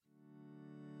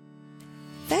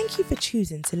Thank you for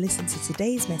choosing to listen to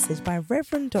today's message by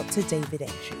Reverend Dr. David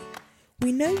Entry.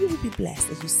 We know you will be blessed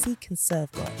as you seek and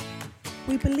serve God.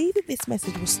 We believe that this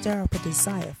message will stir up a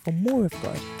desire for more of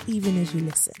God even as you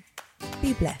listen.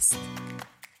 Be blessed.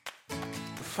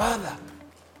 Father,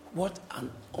 what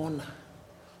an honor,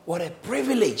 what a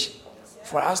privilege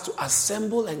for us to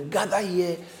assemble and gather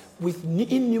here with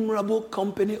innumerable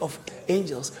company of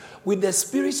angels, with the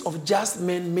spirits of just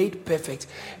men made perfect,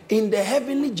 in the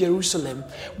heavenly Jerusalem,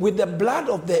 with the blood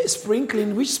of the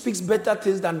sprinkling, which speaks better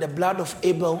things than the blood of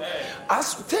Abel.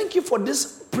 Thank you for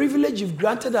this privilege you've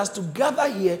granted us to gather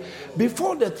here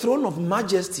before the throne of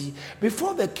majesty,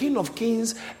 before the King of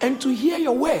Kings, and to hear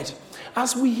your word.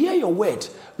 As we hear your word,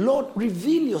 Lord,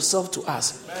 reveal yourself to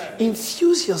us.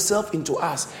 Infuse yourself into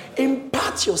us.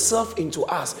 Impart yourself into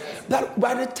us. That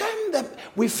by the time that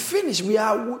we finish, you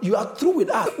are through with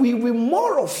us. We will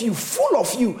more of you, full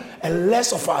of you, and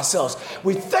less of ourselves.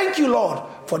 We thank you, Lord,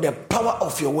 for the power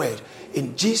of your word.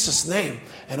 In Jesus' name.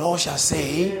 And all shall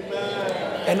say,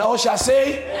 amen. And all shall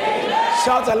say, amen.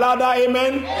 Shout a louder,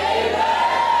 amen. Amen.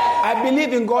 I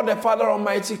believe in God the Father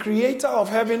Almighty, creator of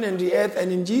heaven and the earth,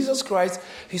 and in Jesus Christ,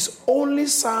 his only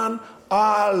Son,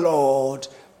 our Lord,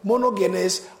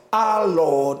 monogenes, our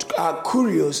Lord, our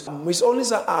Kurios, his only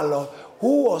Son, our Lord,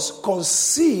 who was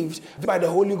conceived by the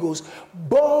Holy Ghost,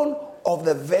 born of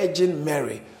the Virgin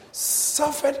Mary,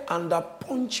 suffered under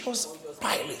Pontius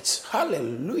Pilate.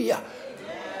 Hallelujah.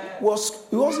 He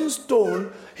wasn't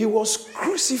stoned, he was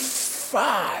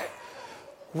crucified,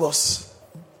 was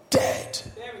dead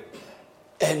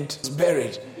and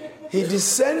buried. He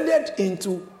descended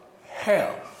into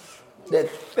hell. The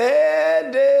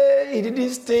third day, he didn't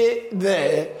stay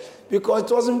there because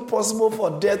it wasn't possible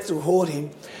for death to hold him.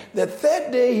 The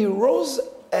third day, he rose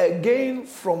again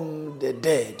from the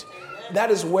dead.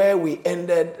 That is where we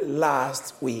ended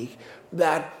last week,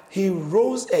 that he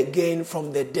rose again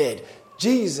from the dead.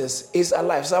 Jesus is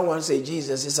alive. Someone say,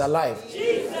 Jesus is alive.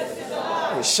 Jesus is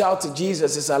alive. We shout,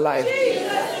 Jesus is alive. Jesus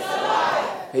is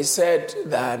alive. He said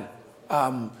that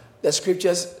the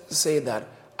scriptures say that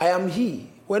I am he.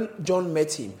 When John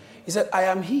met him, he said, I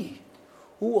am he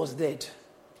who was dead.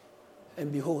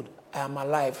 And behold, I am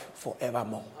alive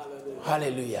forevermore. Hallelujah.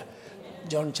 Hallelujah.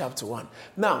 John chapter 1.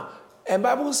 Now, the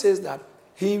Bible says that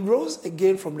he rose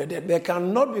again from the dead. There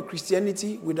cannot be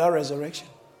Christianity without resurrection.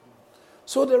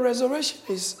 So the resurrection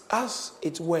is, as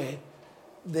it were,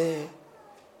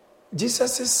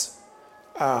 Jesus'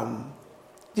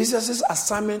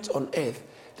 assignment on earth.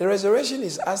 The resurrection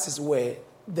is, as it were,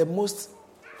 the most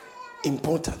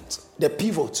important, the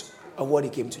pivot of what he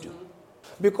came to do.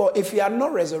 Because if he had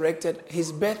not resurrected,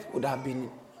 his birth would have been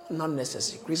not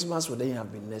necessary. Christmas wouldn't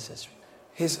have been necessary.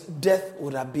 His death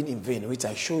would have been in vain, which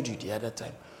I showed you the other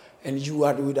time. And you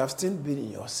would have still been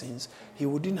in your sins. He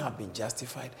wouldn't have been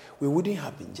justified. We wouldn't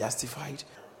have been justified.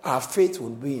 Our faith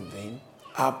would be in vain.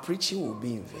 Our preaching will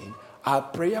be in vain. Our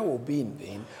prayer will be in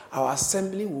vain. Our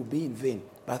assembling will be in vain.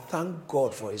 But thank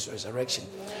God for his resurrection.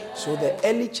 So the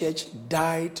early church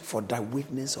died for the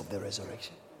witness of the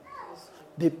resurrection.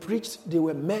 They preached, they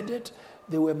were murdered,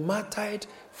 they were martyred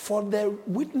for the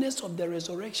witness of the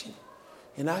resurrection.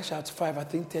 In Acts chapter 5, I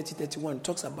think 30-31,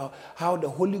 talks about how the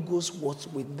Holy Ghost was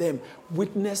with them,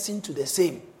 witnessing to the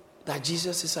same, that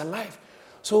Jesus is alive.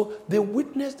 So they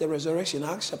witnessed the resurrection.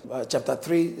 Acts chapter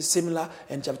 3 is similar,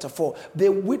 and chapter 4. They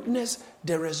witnessed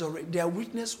the resurrection. Their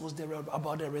witness was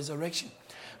about the resurrection.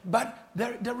 But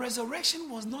the resurrection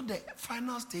was not the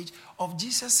final stage of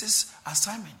Jesus'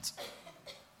 assignment.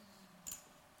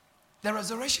 The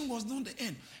resurrection was not the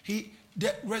end.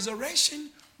 The resurrection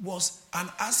was an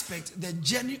aspect, the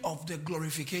journey of the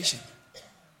glorification.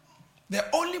 The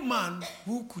only man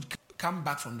who could come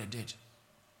back from the dead.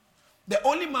 The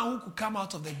only man who could come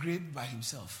out of the grave by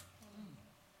himself.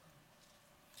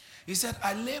 He said,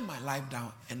 I lay my life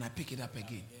down and I pick it up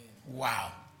again.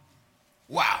 Wow.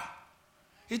 Wow.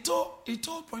 He told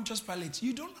Pontius Pilate,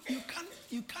 you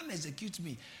can't execute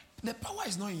me. The power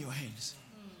is not in your hands.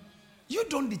 You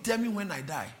don't determine when I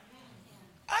die.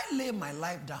 I lay my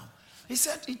life down.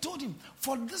 He told him,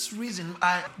 for this reason,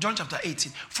 John chapter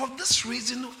 18, for this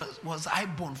reason was I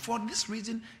born. For this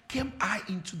reason came I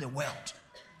into the world.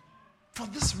 For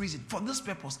this reason, for this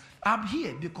purpose. I'm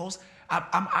here because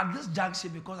I'm at this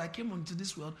junction because I came into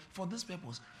this world for this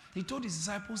purpose. He told his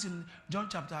disciples in John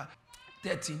chapter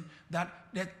 13 that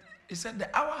he said, the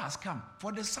hour has come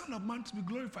for the Son of Man to be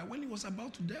glorified when he was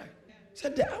about to die. He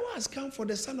said, the hour has come for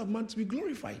the Son of Man to be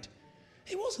glorified.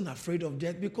 He wasn't afraid of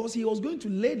death because he was going to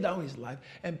lay down his life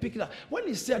and pick it up. When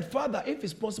he said, Father, if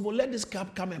it's possible, let this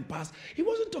cup come and pass, he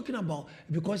wasn't talking about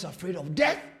because he's afraid of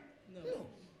death. No.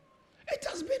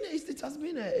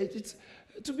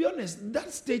 To be honest,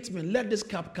 that statement, let this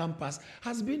cup come past,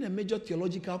 has been a major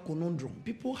theological conundrum.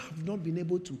 People have not been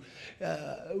able to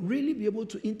really be able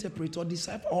to interpret or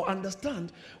decipher or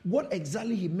understand what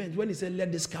exactly he meant when he said,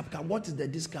 let this cup come. What is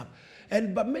this cup?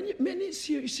 But many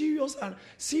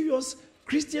serious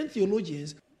Christian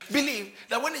theologians believe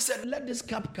that when he said, let this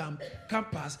cup come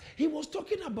past, he was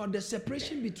talking about the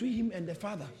separation between him and the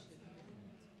Father,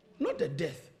 not the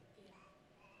death.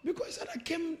 Because he said,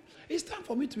 it's time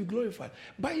for me to be glorified.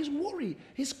 But his worry,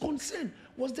 his concern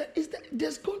was that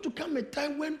there's going to come a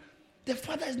time when the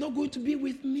Father is not going to be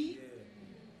with me.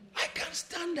 I can't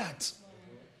stand that.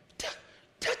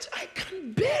 That I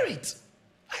can't bear it.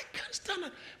 I can't stand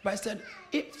it. But I said,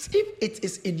 if it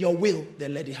is in your will,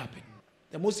 then let it happen.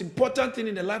 The most important thing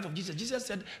in the life of Jesus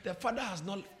said, the Father has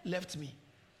not left me.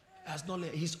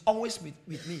 He's always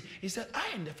with me. He said, I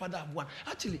and the Father have one.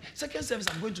 Actually, second service,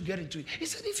 I'm going to get into it. He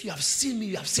said, if you have seen me,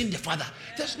 you have seen the Father.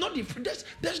 There's no difference.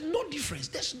 There's no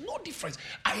difference.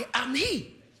 I am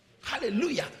He.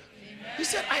 Hallelujah. Amen. He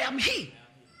said, I am He.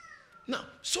 Now,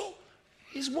 so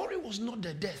his worry was not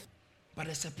the death, but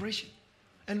the separation.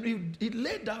 And he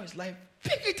laid down his life,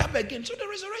 picked it up again. So the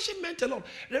resurrection meant a lot.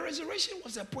 The resurrection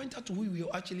was a pointer to who he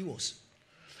actually was.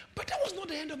 But that was not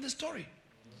the end of the story.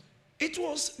 It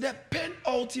was the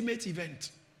penultimate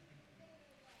event.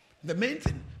 The main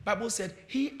thing, Bible said,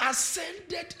 he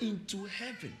ascended into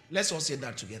heaven. Let's all say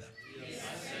that together. He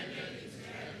ascended into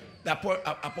heaven.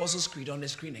 The Apostles' Creed on the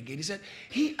screen again. He said,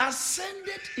 he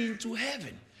ascended into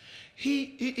heaven.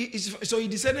 So he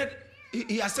descended,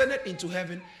 he ascended into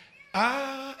heaven.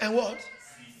 And what?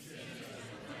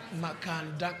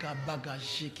 Makandaka baga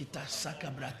shikita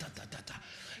sakabra ta.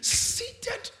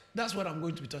 Seated. That's what I'm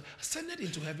going to be talking. Ascended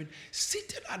into heaven,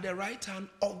 seated at the right hand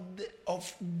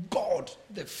of God,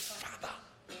 the Father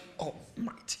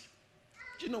Almighty.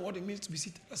 Do you know what it means to be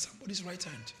seated at somebody's right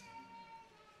hand?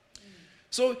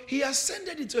 So he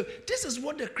ascended into. This is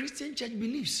what the Christian church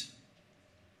believes.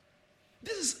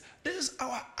 This is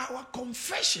our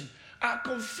confession. Our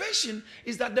confession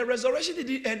is that the resurrection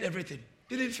didn't end everything.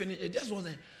 Didn't finish. It just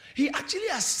wasn't. He actually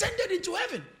ascended into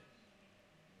heaven.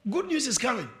 Good news is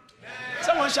coming.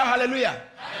 Someone shout hallelujah.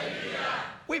 Hallelujah.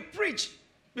 We preach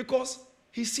because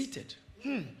he's seated.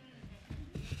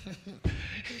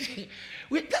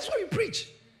 That's why we preach.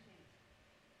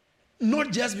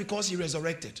 Not just because he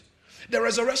resurrected. The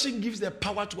resurrection gives the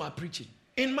power to our preaching.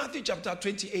 In Matthew chapter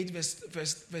 28,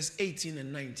 verse 18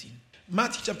 and 19.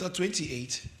 Matthew chapter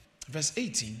 28, verse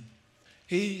 18.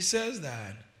 He says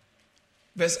that,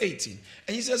 verse 18.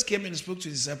 And Jesus came and spoke to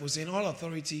his disciples, saying, all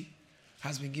authority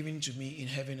has been given to me in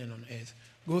heaven and on earth.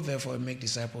 Go therefore and make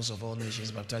disciples of all nations,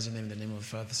 baptizing them in the name of the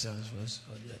Father, Son,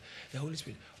 and the Holy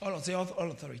Spirit. All authority. All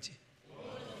authority.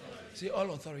 Say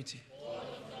all authority.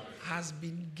 Has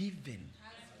been given.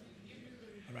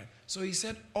 All right. So he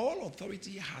said all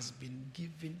authority has been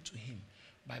given to him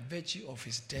by virtue of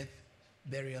his death,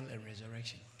 burial, and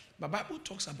resurrection. But Bible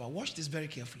talks about, watch this very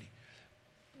carefully.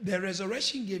 The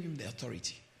resurrection gave him the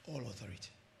authority. All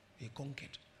authority. He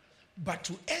conquered. But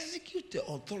to execute the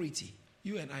authority,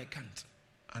 you and I can't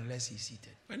unless he's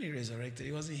seated. When he resurrected,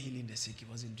 he wasn't healing the sick. He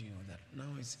wasn't doing all that. Now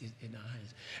it's in our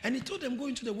hands. And he told them, go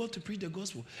into the world to preach the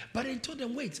gospel. But he told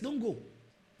them, wait, don't go.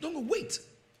 Don't go, wait.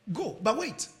 Go, but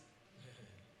wait.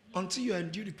 Until you are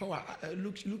endued with power.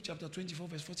 Luke chapter 24,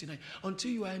 verse 49.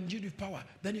 Until you are endued with power,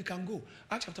 then you can go.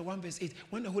 Acts chapter 1, verse 8.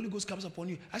 When the Holy Ghost comes upon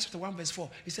you. Acts chapter 1, verse 4.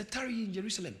 He said, tarry in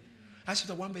Jerusalem. Acts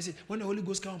chapter 1, verse 8. When the Holy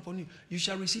Ghost comes upon you, you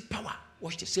shall receive power.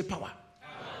 Watch this. Say power.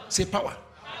 Say power.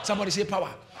 Somebody say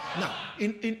power. Now,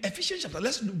 in Ephesians chapter,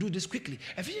 let's do this quickly.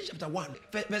 Ephesians chapter 1,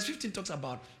 verse 15 talks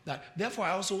about that. Therefore,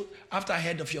 I also, after I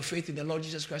heard of your faith in the Lord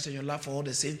Jesus Christ and your love for all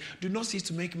the saints, do not cease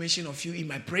to make mention of you in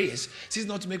my prayers. Cease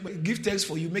not to give thanks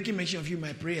for you, making mention of you in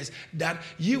my prayers, that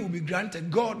you will be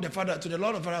granted, God the Father, to the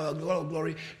Lord of Father, God of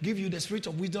glory, give you the spirit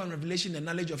of wisdom and revelation and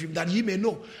knowledge of him, that ye may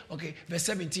know. Okay, verse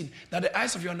 17, that the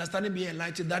eyes of your understanding be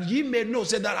enlightened, that ye may know.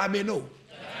 Say that I may know.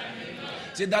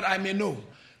 Say that I may know.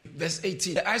 Verse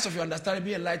 18, the eyes of your understanding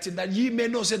be enlightened, that ye may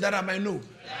know. Say that I may know.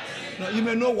 Now, you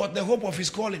may know what the hope of his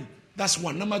calling. That's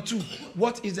one. Number two,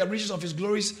 what is the riches of his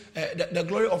glories, the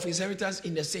glory of his inheritance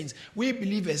in the saints. We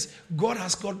believers, God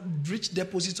has got rich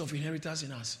deposits of inheritance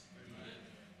in us.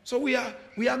 So we are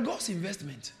God's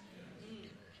investment.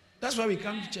 That's why we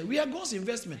come to church. We are God's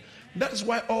investment. That's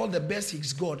why all the best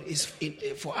He's got is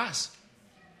for us.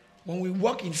 When we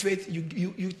walk in faith, you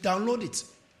download it.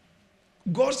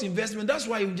 God's investment. That's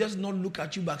why you just not look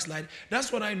at you backslide.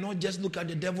 That's why I not just look at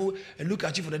the devil and look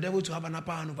at you for the devil to have an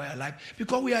upper hand over your life,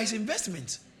 because we are his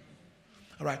investment.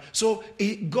 All right. So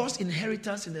God's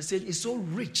inheritance in the saints is so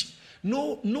rich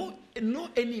No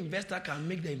any investor can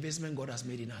make the investment God has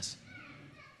made in us.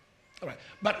 All right.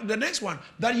 But the next one,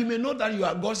 that you may know that you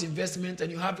are God's investment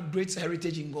and you have great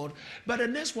heritage in God. But the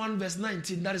next one, verse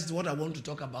 19, that is what I want to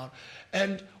talk about.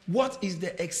 And what is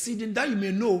the exceeding, that you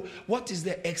may know what is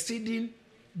the exceeding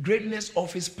greatness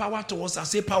of his power towards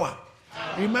us. Say power.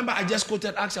 Remember, I just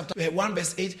quoted Acts chapter 1,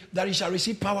 verse 8, that you shall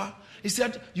receive power. He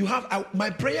said, my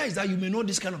prayer is that you may know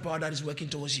this kind of power that is working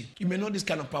towards you. You may know this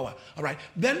kind of power. All right.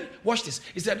 Then, watch this.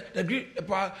 He said, the great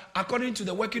power, according to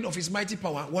the working of his mighty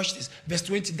power. Watch this. Verse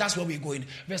 20, that's where we're going.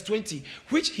 Verse 20,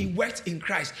 which he worked in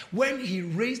Christ when he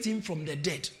raised him from the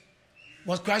dead.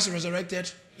 Was Christ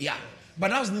resurrected? Yeah.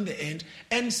 But that was not the end.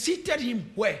 And seated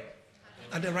him where?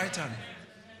 At the right hand.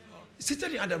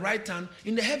 Seated him at the right hand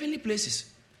in the heavenly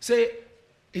places. Say,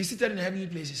 he's seated in the heavenly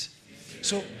places.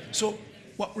 So,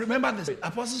 well, remember this.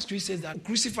 Apostles 3 says that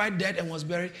crucified, dead, and was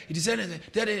buried. He descended,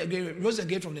 rose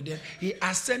again from the dead. He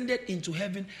ascended into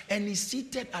heaven and he's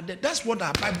seated at the. That's what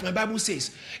my Bible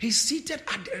says. He's seated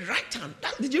at the right hand.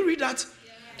 Did you read that?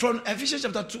 Yeah. From Ephesians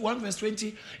chapter 1, verse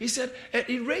 20. He said,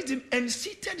 he raised him and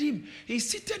seated him. He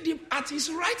seated him at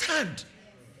his right hand.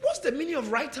 What's the meaning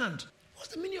of right hand?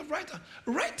 What's the meaning of right hand?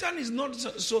 Right hand is not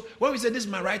so. When we say this is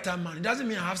my right hand man, it doesn't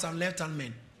mean I have some left hand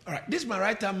men. All right, this is my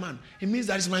right hand man. It means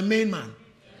that it's my main man.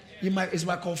 It's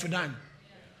my confidant.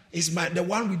 It's the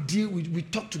one we deal with. We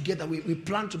talk together. We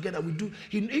plan together. We do.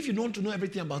 If you don't want to know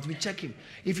everything about, we check him.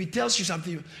 If he tells you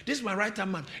something, this is my right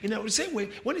hand man. In the same way,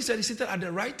 when he said he's seated at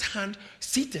the right hand,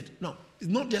 seated. No, it's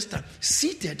not just that.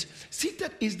 Seated.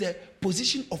 Seated is the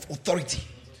position of authority.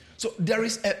 So there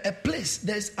is a place.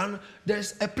 There's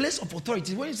a place of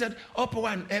authority. When he said, all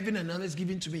power in heaven and earth is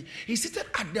given to me, he's seated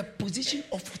at the position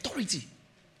of authority.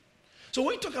 So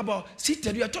when you talk about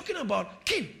seated, you are talking about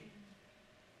king,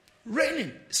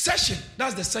 reigning, session.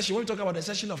 That's the session. When we talk about the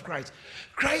session of Christ,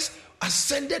 Christ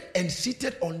ascended and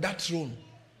seated on that throne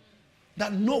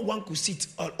that no one could sit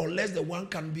unless the one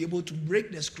can be able to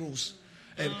break the scrolls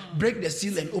and break the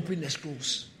seal and open the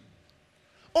scrolls.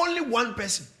 Only one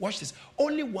person, watch this,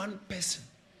 only one person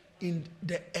in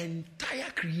the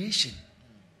entire creation,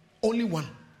 only one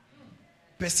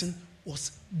person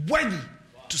was worthy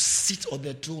to sit on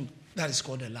the throne. That is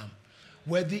called the Lamb.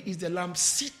 Worthy is the Lamb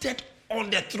seated on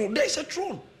the throne. There is a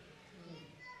throne.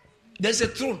 There's a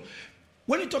throne.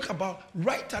 When you talk about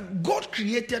right hand,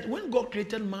 when God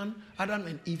created man, Adam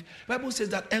and Eve, the Bible says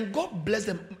that, and God blessed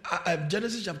them.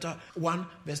 Genesis chapter 1,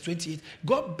 verse 28.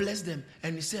 God blessed them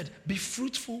and he said, be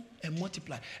fruitful and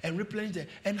multiply and replenish them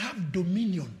and have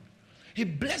dominion. He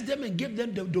blessed them and gave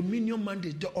them the dominion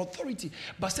mandate, the authority.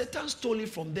 But Satan stole it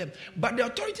from them. But the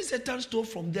authority Satan stole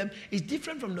from them is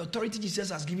different from the authority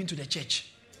Jesus has given to the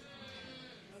church.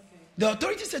 The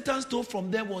authority Satan stole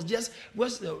from them was just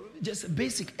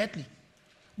basic, earthly.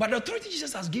 But the authority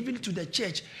Jesus has given to the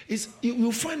church is, you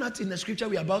will find that in the scripture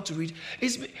we are about to read.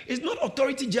 It's not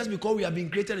authority just because we have been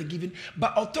created and given,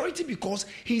 but authority because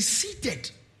he's seated.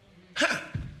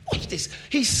 Watch this.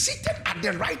 He's seated at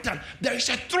the right hand. There is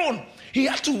a throne. He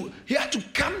had to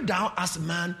come down as a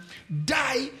man,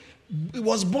 die,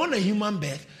 was born a human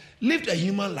birth, lived a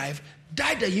human life,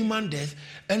 died a human death,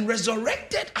 and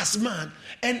resurrected as man.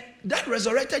 And that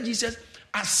resurrected Jesus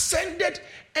ascended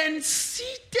and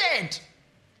seated.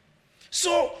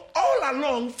 So all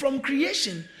along from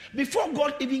creation, before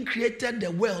God even created the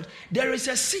world, there is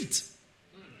a seat.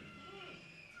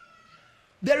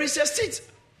 There is a seat.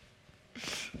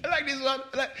 I like this one.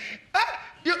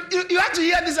 You have to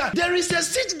hear this one. There is a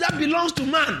seat that belongs to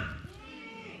man.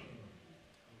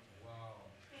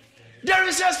 There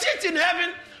is a seat in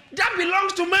heaven that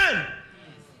belongs to man.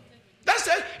 That's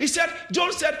it.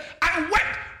 John said, I went,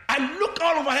 I looked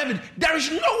all over heaven. There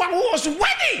is no one who was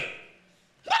worthy.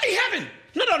 Not in heaven,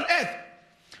 not on earth.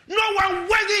 No one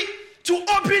worthy to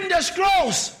open the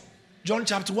scrolls. John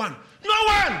chapter 1. No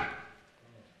one.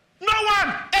 No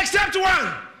one except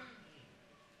one.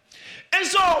 And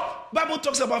so, Bible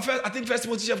talks about, I think 1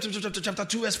 Timothy chapter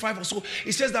 2, verse 5 or so.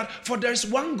 It says that, for there is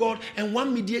one God and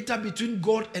one mediator between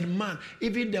God and man,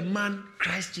 even the man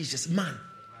Christ Jesus. Man.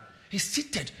 He's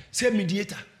seated. Say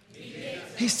mediator.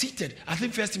 He's seated. I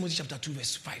think 1 Timothy chapter 2,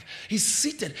 verse 5. He's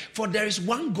seated. For there is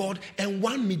one God and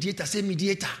one mediator. Say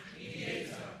mediator.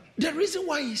 The reason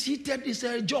why he's seated is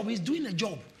a job. He's doing a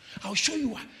job. I'll show you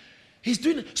why. He's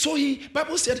doing it. So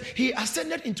Bible said he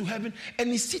ascended into heaven and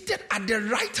he's seated at the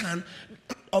right hand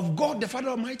of God the Father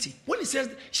Almighty. When he says,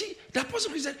 the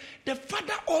Apostle said, the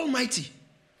Father Almighty,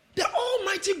 the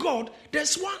Almighty God,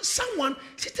 there's someone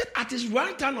seated at his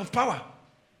right hand of power.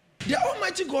 The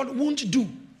Almighty God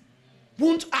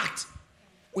won't act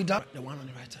without the one on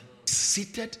the right hand.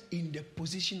 Seated in the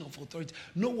position of authority.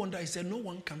 No wonder he said, no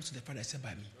one comes to the Father except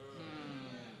by me.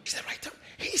 He said, right now,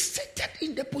 he's seated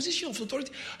in the position of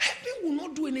authority. Heaven will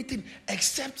not do anything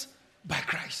except by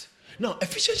Christ. Now,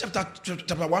 Ephesians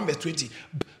chapter 1 verse 20,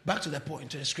 back to the point,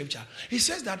 to the scripture. He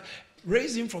says that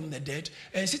raised him from the dead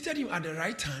and seated him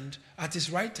at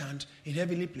his right hand in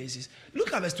heavenly places.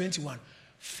 Look at verse 21.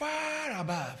 Far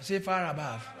above. Say far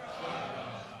above.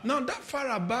 Now, that far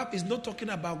above is not talking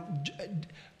about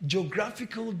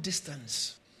geographical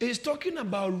distance. It's talking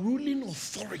about ruling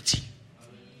authority.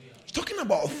 It's talking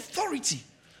about authority,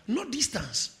 not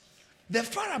distance. The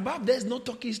far above there is not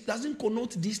talking, it doesn't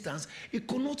connote distance, it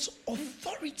connotes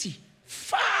authority.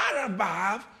 Far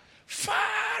above.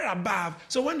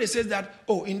 So when they say that,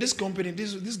 oh, in this company,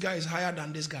 this guy is higher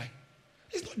than this guy,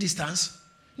 it's not distance.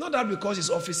 Not that because his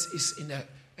office is in the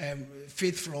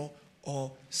 5th floor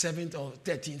or 7th or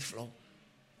 13th floor.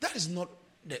 That is not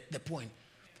the point.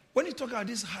 When you talk about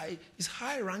this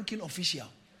high-ranking official,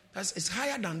 it's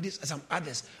higher than this some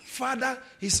others. Father,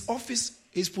 his office,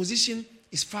 his position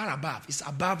is far above. It's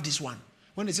above this one.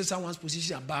 When they say someone's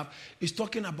position above, it's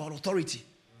talking about authority.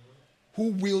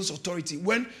 Who wields authority?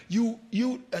 When you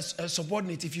as a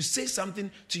subordinate, if you say something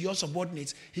to your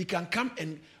subordinates, he can come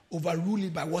and overrule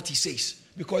it by what he says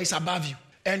because he's above you.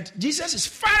 And Jesus is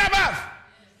far above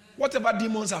whatever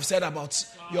demons have said about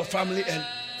your family. And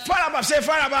far above, say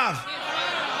far above.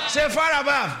 Say far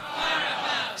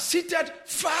above. Seated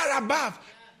far above.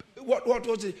 What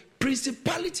was it?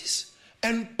 Principalities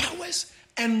and powers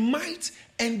and might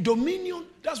and dominion.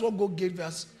 That's what God gave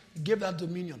us. Gave that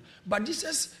dominion. But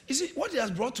Jesus, you see, what he has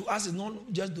brought to us is not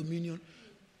just dominion.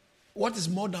 What is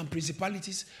more than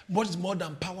principalities? What is more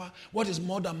than power? What is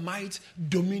more than might,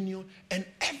 dominion, and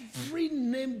every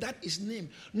name that is named,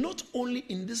 not only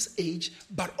in this age,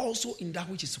 but also in that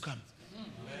which is to come.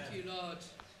 Thank you, Lord.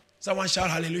 Someone shout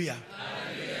hallelujah.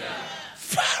 Hallelujah.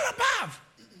 Far above.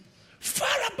 Far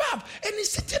above. And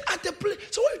he's seated at the place.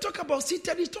 So when we talk about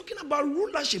seated, he's talking about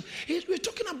rulership. We're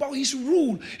talking about his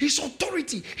rule, his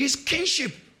authority, his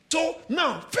kingship. So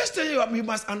now, first thing we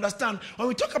must understand, when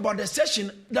we talk about the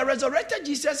session, the resurrected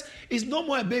Jesus is no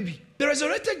more a baby. The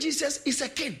resurrected Jesus is a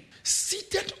king,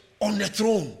 seated on the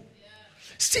throne,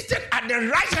 seated at the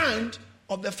right hand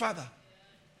of the Father.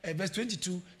 Verse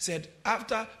 22 said,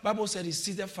 after Bible said he's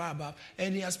seated far above,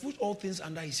 and he has put all things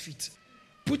under his feet.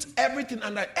 Put everything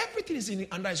under, everything is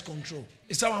under his control.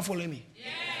 Is someone following me? Yes.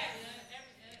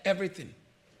 Everything.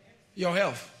 Your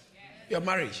health, your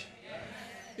marriage,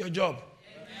 your job,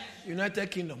 United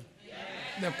Kingdom,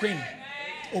 the Queen,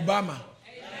 Obama,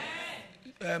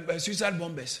 suicide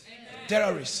bombers,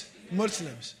 terrorists,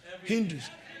 Muslims, Hindus.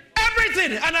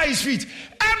 Everything under his feet.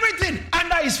 Everything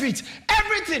under his feet.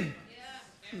 Everything.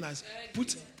 Nice.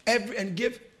 Put every and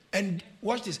give. And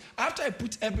watch this. After I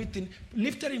put everything,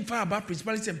 lifted him far above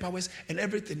principalities and powers and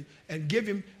everything, and gave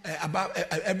him above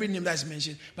every name that is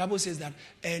mentioned. Bible says that,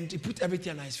 and he put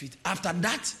everything on his feet. After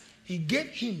that, he gave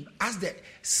him as the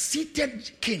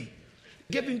seated king,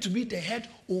 gave him to be the head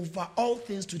over all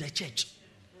things to the church.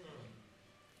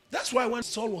 That's why when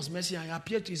Saul was Messiah, he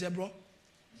appeared to him, he said, bro,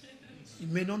 you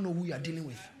may not know who you are dealing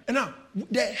with. And now,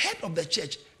 the head of the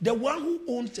church, the one who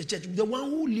owns the church, the one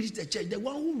who leads the church, the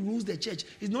one who rules the church,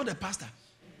 is not the pastor.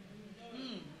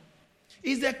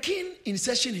 He's the king in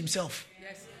session himself.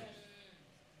 Yes.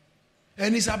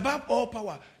 And he's above all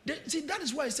power. See, that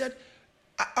is why he said,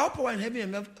 our power in heaven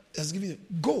and earth has given you.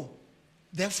 Go,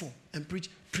 therefore, and preach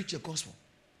the gospel.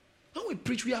 When we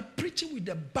preach, we are preaching with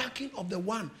the backing of the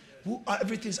one who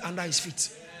everything is under his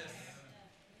feet.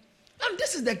 And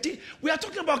this is the thing. We are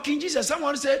talking about King Jesus.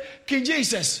 Someone say, King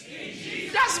Jesus. King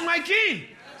Jesus. That's my king.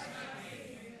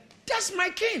 That's my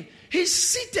king. He's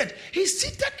seated. He's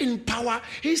seated in power.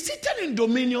 He's seated in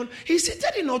dominion. He's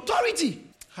seated in authority.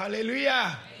 Hallelujah.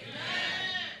 Amen.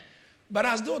 But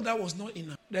as though that was not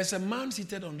enough, there's a man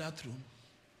seated on that throne.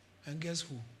 And guess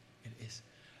who it is?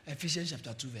 Ephesians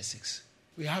chapter 2 verse 6.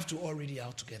 We have to all read it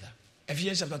out together.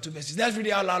 Ephesians chapter 2 verse 6. Let's read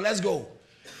it out loud. Let's go.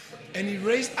 And he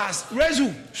raised us. Raise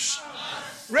who?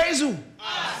 Raise who?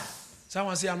 Us.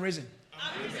 Someone say, I'm raising.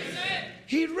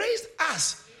 He raised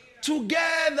us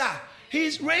together.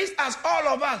 He's raised us, all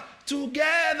of us,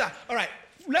 together. All right,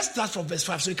 let's start from verse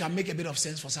 5 so it can make a bit of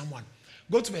sense for someone.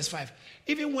 Go to verse 5.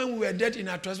 Even when we were dead in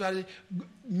our trespasses,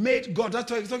 made God,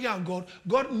 that's talking about God,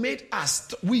 God made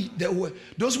us,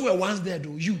 those who were once dead,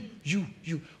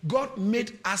 you. God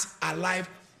made us alive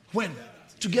when?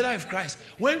 Together with Christ.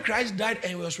 When Christ died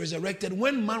and was resurrected,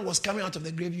 when man was coming out of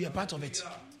the grave, you were part of it.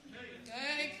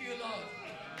 Thank you, Lord.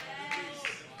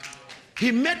 He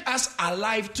made us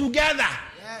alive together.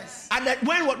 Yes. And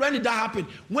when did that happen?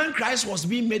 When Christ was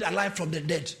being made alive from the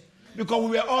dead. Because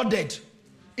we were all dead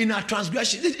in our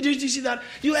transgression. Did you see that?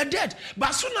 You were dead. But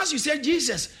as soon as you said,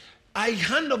 Jesus, I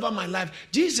hand over my life.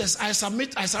 Jesus, I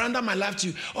surrender my life to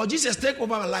you. Or Jesus, take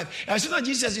over my life. As soon as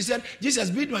Jesus, you said, Jesus,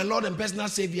 be my Lord and personal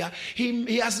Savior.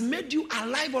 He has made you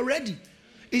alive already.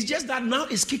 It's just that now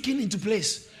it's kicking into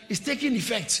place. It's taking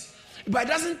effect. But it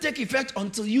doesn't take effect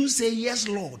until you say, yes,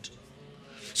 Lord.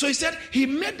 So he said, he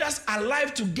made us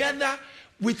alive together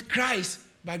with Christ.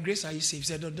 By grace are you saved.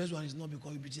 He said, no, this one is not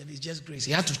because you believe, it's just grace.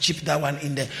 He had to chip that one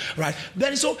in there. Right?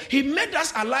 Then so he made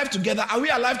us alive together. Are we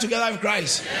alive together with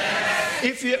Christ?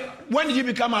 Yes. When did you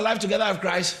become alive together with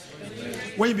Christ?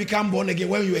 Yes. When you become born again,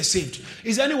 when you were saved.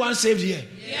 Is anyone saved here?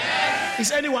 Yes.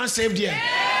 Is anyone saved here?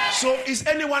 Yes. So is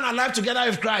anyone alive together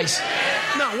with Christ?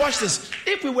 Yes. Now watch this.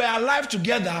 If we were alive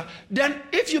together, then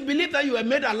if you believe that you were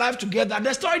made alive together,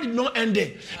 the story did not end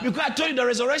there. Because I told you the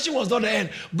resurrection was not the end.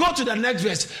 Go to the next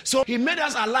verse. So he made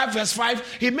us alive, verse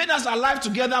 5. He made us alive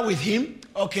together with him,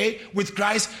 okay, with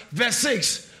Christ. Verse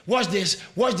 6. Watch this.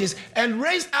 And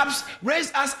raised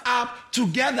us up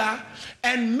together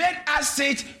and made us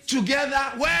sit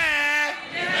together. Where?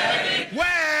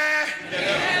 Where?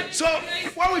 So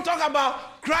when we talk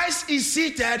about Christ is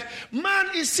seated, man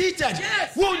is seated.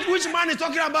 Yes. Which man is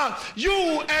talking about? You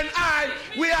and I,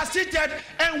 we are seated,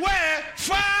 and where?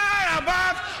 Far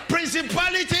above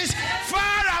principalities,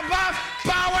 far above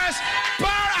powers,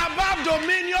 far above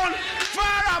dominion,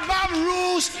 far above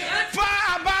rules,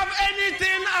 far above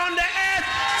anything on the earth,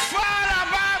 far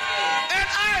above. And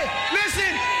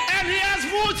listen, and he has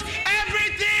put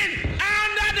everything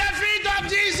under the feet of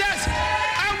Jesus,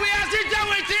 and we are seated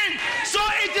with him. So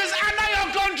it is under your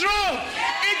control.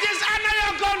 It is under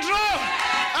your control.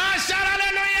 Shout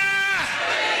hallelujah.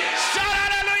 Shout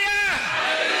hallelujah.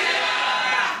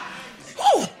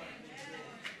 Oh.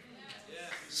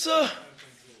 So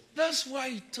that's why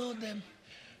he told them,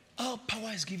 all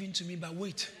power is given to me, but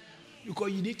wait,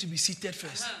 because you need to be seated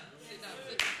first.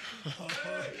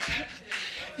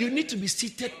 You need to be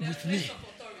seated with me.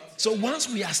 So once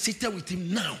we are seated with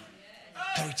him now,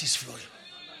 authority is flowing.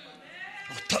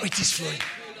 Authority is flowing.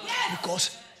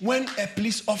 Because when a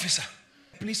police officer,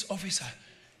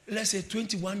 let's say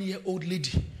 21-year-old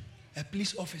lady, a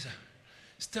police officer,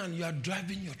 you are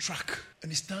driving your truck,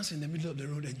 and he stands in the middle of the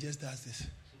road and just does this.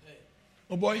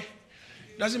 Oh boy,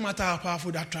 doesn't matter how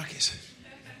powerful that truck is.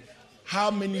 How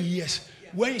many years.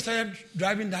 When he started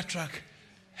driving that truck,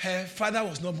 her father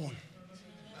was not born.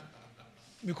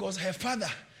 Because her father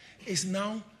is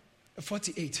now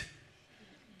 48.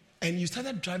 And you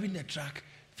started driving the truck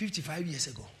 55 years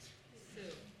ago.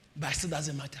 But it still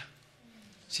doesn't matter.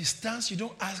 She stands, you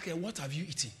don't ask her, what have you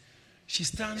eaten? She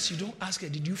stands, you don't ask her,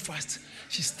 did you fast?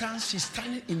 She stands, she's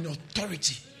standing in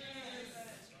authority.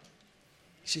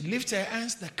 She lifts her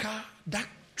hands, the car, that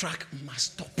truck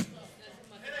must stop.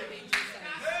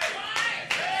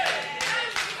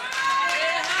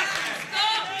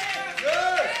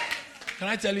 Can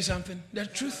I tell you something? The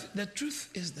truth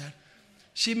is that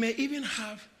she may even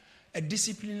have a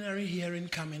disciplinary hearing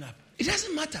coming up. It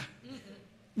doesn't matter.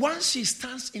 Once she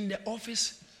stands in the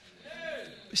office,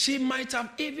 she might have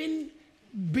even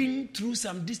been through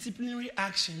some disciplinary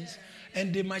actions,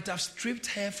 and they might have stripped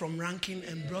her from ranking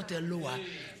and brought her lower,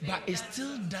 but it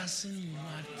still doesn't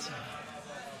matter.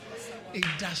 It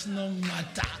does not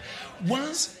matter.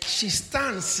 Once she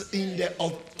stands in the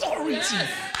authority,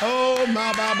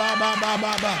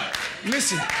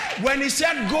 listen, when he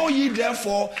said, go ye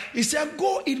therefore, he said,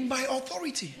 go in my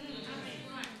authority.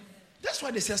 That's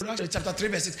why they say, chapter 3,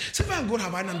 verse 6, "Seven and good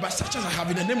have I none, but such as I have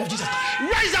in the name of Jesus.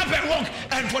 Rise up and walk."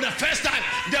 And for the first time,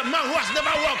 the man who has never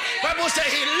walked, Bible says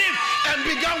he lived and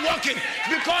began walking,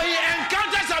 because he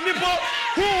encountered some people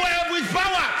who were with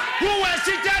power, who were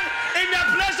seated in the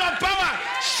place of power.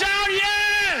 Shout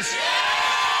yes!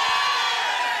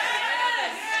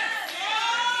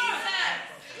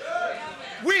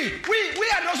 We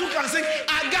are those who can sing,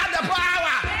 I got the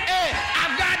power. Hey,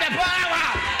 I got the power.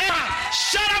 Hey,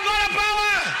 shout out for the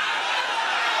power.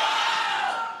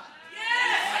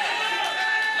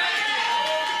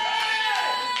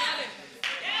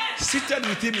 Seated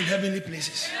with him in heavenly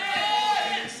places.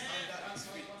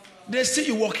 They see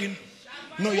you walking.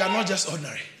 No, you are not just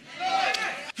ordinary.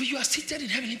 You are seated in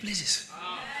heavenly places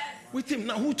with him.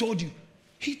 Now, who told you?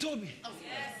 He told me.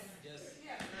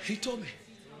 He told me.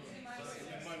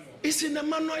 It's in the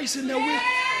manual, it's in the way,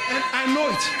 and I know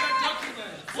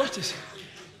it. Watch this.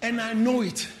 And I know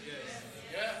it.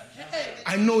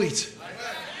 I know it.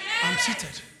 I'm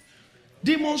seated.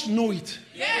 Demons know it.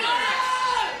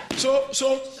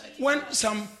 So when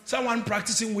someone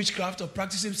practicing witchcraft or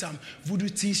practicing some voodoo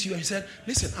teaches you and said,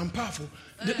 listen, I'm powerful,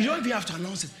 you don't even have to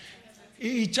announce it.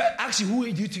 he asks you who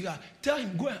you think you are. Tell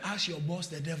him, go and ask your boss,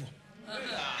 the devil.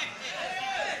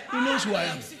 He knows who I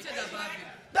am.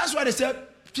 That's why they said,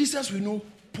 Jesus we know,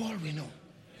 Paul we know.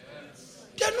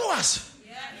 They know us.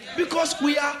 Because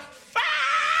we are far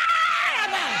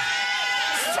above.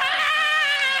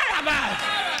 Far above.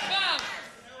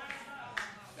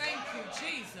 Thank you,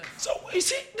 Jesus. So you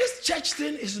see, this church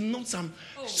thing is not some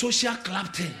social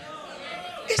club thing.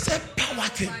 It's a power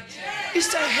thing.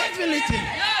 It's a heavenly thing.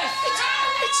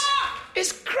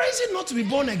 It's crazy not to be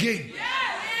born again.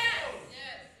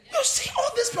 You see all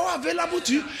this power available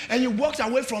to you and you walked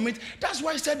away from it. That's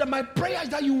why I said that my prayer is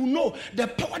that you will know the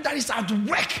power that is at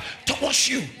work towards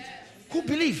you. Who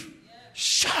believe?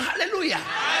 Shout hallelujah.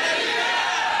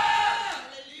 Hallelujah.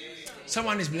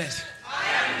 Someone is blessed.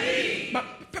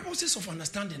 But purposes of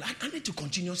understanding, I need to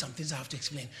continue some things I have to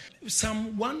explain.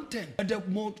 Psalm 110, the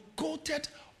most quoted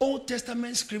Old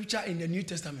Testament scripture in the New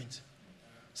Testament.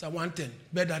 Psalm 110,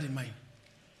 bear that in mind.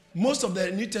 Most of the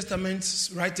New Testament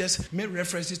writers make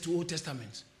references to Old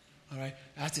Testament. All right,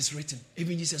 as it's written.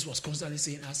 Even Jesus was constantly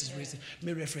saying, as it's written,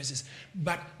 make references.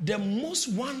 But the most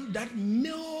one that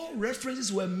more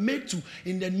references were made to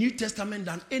in the New Testament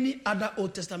than any other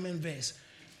Old Testament verse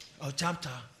or chapter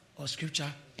or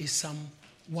scripture is Psalm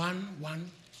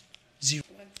 110.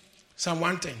 Psalm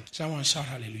 110. Someone shout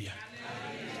hallelujah.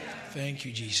 Thank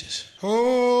you, Jesus.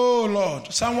 Oh,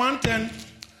 Lord. Psalm 110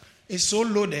 is so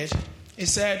loaded. He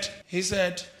said,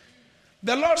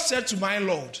 the Lord said to my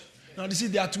Lord. Now, you see,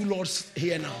 there are two Lords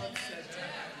here now.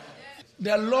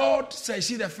 The Lord said,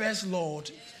 see, the first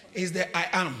Lord is the I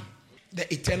am,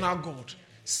 the eternal God,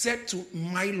 said to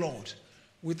my Lord,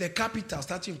 with a capital,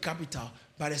 starting with capital,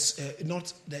 but it's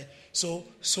not the, so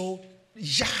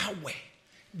Yahweh,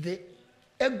 the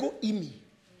ego imi,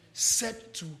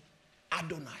 said to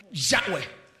Adonai. Yahweh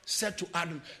said to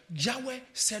Adonai. Yahweh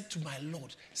said to my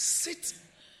Lord, sit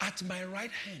at my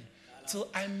right hand till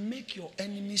I make your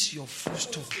enemies your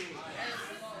footstool.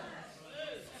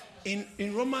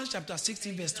 In Romans chapter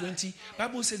 16 verse 20,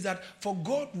 Bible says that for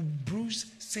God will bruise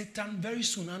Satan very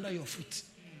soon under your feet.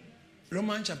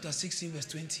 Romans chapter 16 verse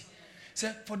 20.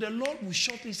 Said, for the Lord will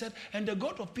shortly, he said, and the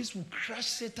God of peace will crush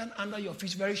Satan under your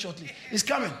feet very shortly. It's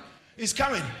coming. It's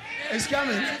coming. It's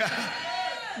coming.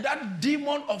 That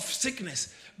demon of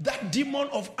sickness, that demon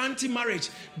of anti-marriage,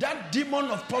 that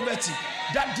demon of poverty,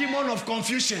 that demon of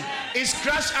confusion is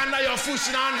crushed under your foot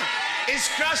now. It's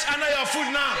crushed under your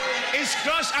foot now. It's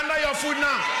crushed under your foot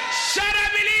now. Shall I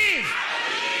believe?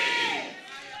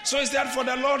 So it's that for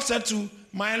the Lord said to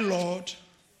my Lord,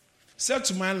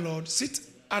 sit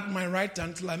at my right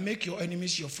hand till I make your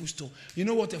enemies your footstool. You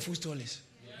know what a footstool is?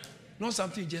 Yeah. Not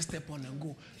something you just step on and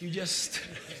go. You just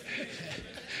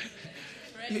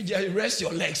rest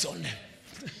your legs on them.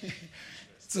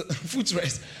 So, foot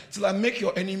rest. Till I make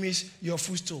your enemies your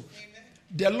footstool.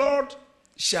 The Lord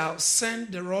shall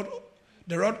send the rod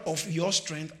of your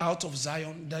strength out of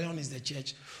Zion. Zion is the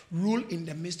church. Rule in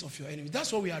the midst of your enemies.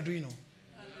 That's what we are doing now.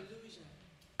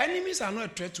 Enemies are not a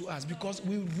threat to us because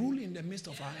we rule in the midst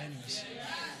of our enemies.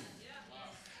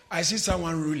 I see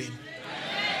someone ruling.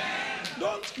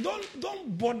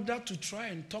 Don't bother to try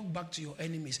and talk back to your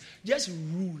enemies. Just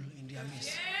rule in their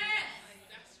midst.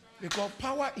 Because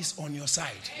power is on your side.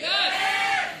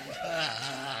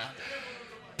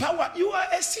 Power. You are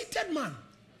a seated man.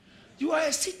 You are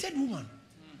a seated woman.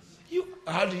 You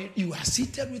are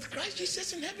seated with Christ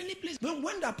Jesus in heavenly place.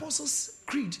 When the Apostles'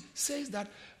 Creed says that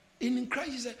in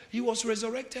Christ Jesus, he was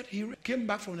resurrected, he came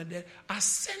back from the dead,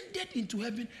 ascended into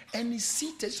heaven, and he's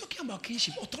seated. He's talking about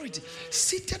kingship, authority.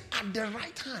 Seated at the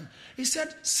right hand. He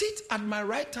said, sit at my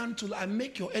right hand till I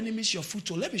make your enemies your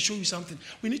footstool. Let me show you something.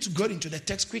 We need to go into the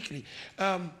text quickly.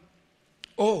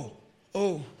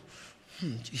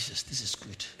 Jesus, this is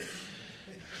good.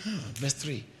 Verse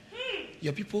 3.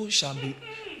 Your people shall be...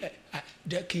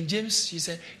 the King James, he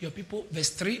said, your people, verse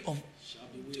 3 of...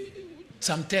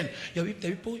 Psalm 10, the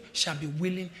people shall be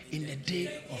willing in the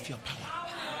day of your power.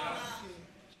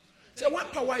 So when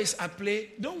power is at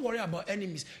play, don't worry about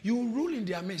enemies. You will rule in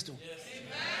their midst.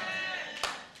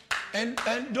 And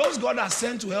those God has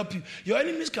sent to help you. Your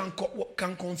enemies can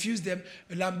confuse them,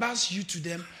 lambast you to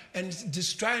them, and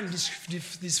try and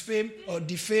disfame or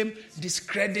defame,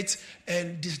 discredit,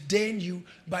 and disdain you.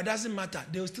 But it doesn't matter.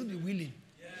 They will still be willing.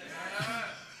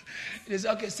 It's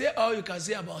okay, say all you can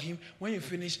say about him. When you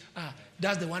finish,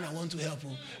 that's the one I want to help.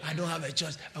 I don't have a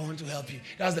choice. I want to help you.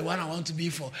 That's the one I want to be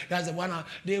for. That's the one.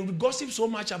 They will gossip so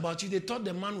much about you. They thought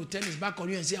the man would turn his back on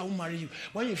you and say, I won't marry you.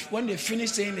 When they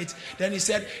finished saying it, then he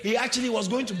said he actually was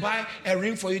going to buy a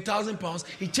ring for you, £1,000.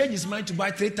 He changed his mind to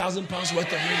buy £3,000 worth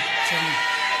of ring for you.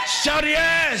 Shout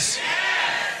yes!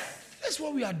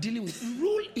 what we are dealing with.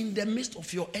 Rule in the midst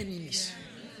of your enemies.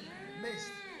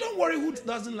 Don't worry who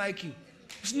doesn't like you.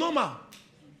 It's normal.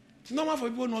 It's normal for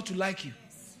people not to like you.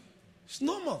 It's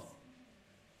normal.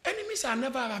 Enemies have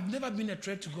never been a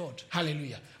threat to God.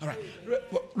 Hallelujah. All right.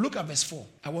 Look at verse 4.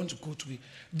 I want to go to it.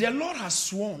 The Lord has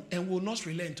sworn and will not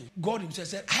relent. God himself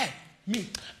said, hey, me,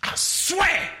 I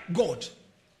swear, God.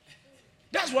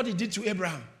 That's what he did to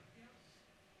Abraham.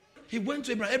 He went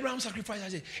to Abraham. Abraham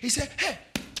sacrificed. He said, hey,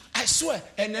 I swear.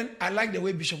 And then I like the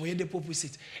way Bishop Oyede Pope puts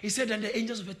it. He said, and the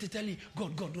angels were telling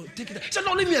God, no, take it. He said,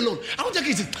 no, leave me alone. I won't take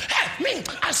it. Hey, me,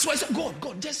 I swear. I said,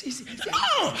 God, just easy. Said,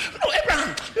 no,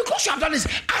 Abraham, because you have done this,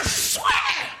 I swear.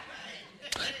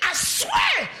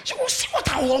 You will see what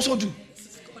I will also do.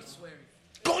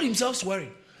 God himself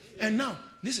swearing. And now,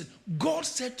 listen, God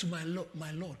said to my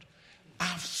Lord, I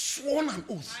have sworn an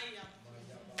oath.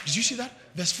 Did you see that?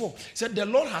 Verse 4. He said, the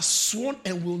Lord has sworn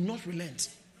and will not relent.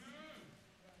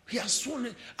 He has sworn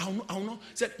it. I will not.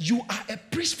 He said, you are a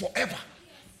priest forever.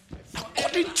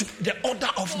 According to the order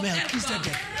of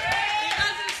Melchizedek.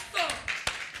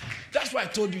 That's why I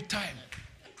told you time.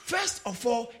 First of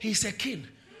all, he's a king.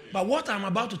 But what I'm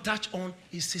about to touch on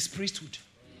is his priesthood.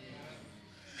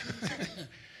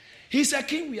 He's a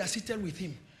king, we are seated with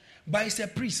him. But he's a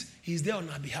priest, he's there on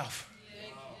our behalf.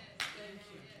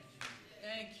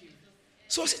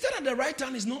 So seated at the right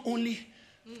hand is not only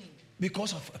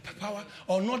because of power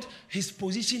or not his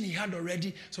position he had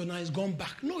already, so now he's gone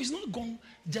back. No, he's not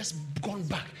just gone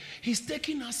back. He's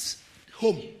taking us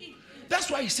home. That's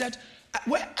why he said,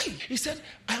 he said,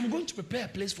 I am going to prepare a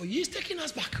place for you. He's taking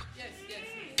us back. Yes.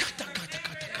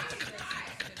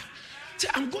 Say,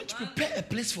 I'm going to prepare a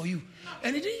place for you.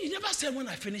 And he never said, when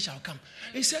I finish, I'll come.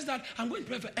 He says that I'm going to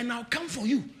prepare and I'll come for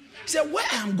you. He said, where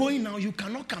I am going now, you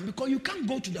cannot come because you can't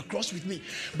go to the cross with me.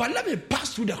 But let me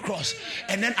pass through the cross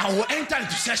and then I will enter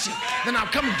into session. Then I'll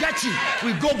come get you.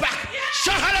 We go back.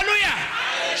 Shout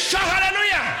hallelujah. Shout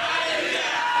hallelujah.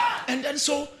 And then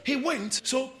so he went.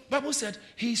 So Bible said,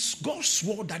 God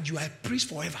swore that you are a priest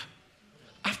forever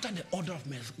after the order of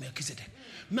Melchizedek.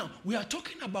 Now, we are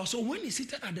talking about, so when he's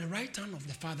seated at the right hand of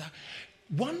the Father,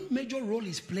 one major role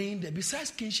he's playing there,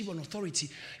 besides kingship and authority,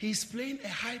 he's playing a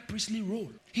high priestly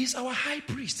role. He's our high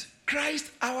priest.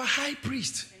 Christ, our high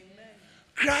priest. Amen.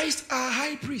 Christ, our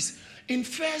high priest. In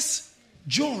 1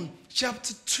 John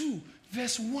chapter 2,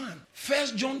 verse 1.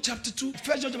 1 John chapter 2,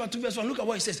 verse 1. Look at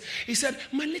what he says. He said,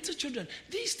 my little children,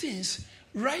 these things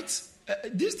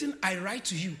I write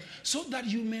to you so that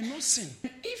you may not sin.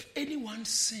 If anyone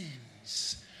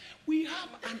sins, we have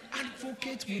an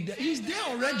advocate with them. He's there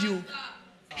already.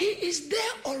 He is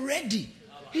there already.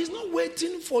 He's not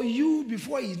waiting for you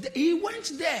before he's there. He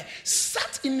went there,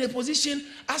 sat in a position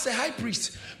as a high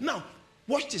priest. Now,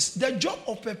 watch this. The job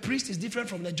of a priest is different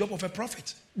from the job of a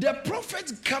prophet. The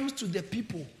prophet comes to the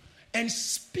people and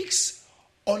speaks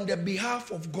on the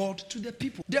behalf of God to the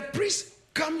people. The priest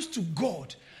comes to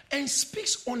God and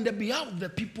speaks on the behalf of the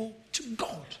people to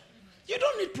God. You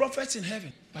don't need prophets in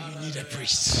heaven, but you need a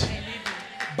priest.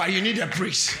 But you need a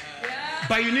priest.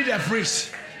 But you need a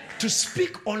priest to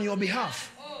speak on your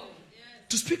behalf.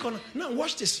 To speak on. Now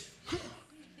watch this.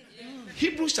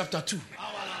 Hebrews chapter 2,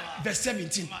 verse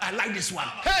 17. I like this one.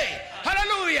 Hey,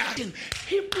 hallelujah.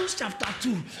 Hebrews chapter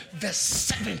 2, verse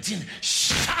 17.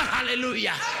 Shout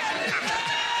hallelujah.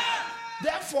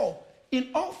 Therefore, in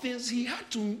all things, he had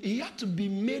to be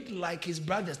made like his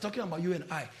brothers. Talking about you and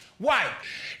I. Why?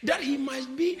 That he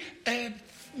might be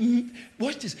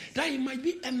watch this. That he might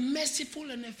be a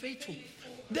merciful and a faithful.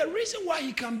 The reason why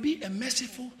he can be a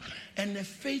merciful and a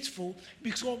faithful,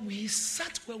 because he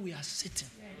sat where we are sitting.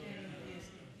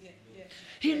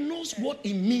 He knows what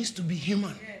it means to be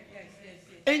human.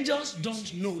 Angels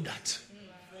don't know that.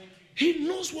 He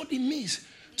knows what it means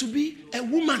to be a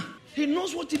woman. He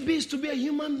knows what it means to be a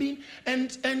human being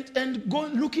and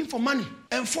going looking for money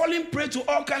and falling prey to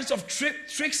all kinds of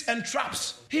tricks and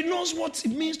traps. He knows what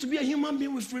it means to be a human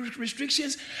being with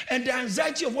restrictions and the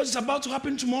anxiety of what is about to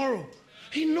happen tomorrow.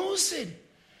 He knows it.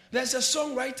 There's a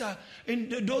songwriter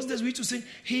in those days we used to sing,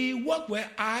 he walked where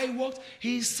I walked,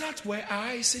 he sat where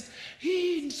I sit,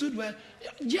 he stood where,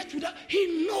 yet without,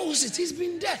 he knows it, he's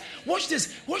been there. Watch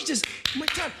this, my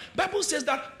child. Bible says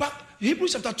that,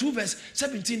 Hebrews chapter 2 verse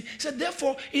 17, said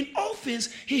therefore in all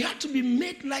things he had to be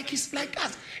made like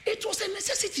us. It was a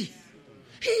necessity.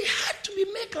 He had to be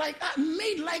made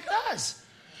like us.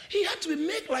 He had to be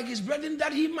made like his brethren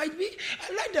that he might be.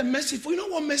 I like the merciful. You know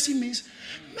what mercy means?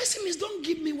 Mercy means don't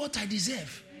give me what I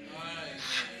deserve.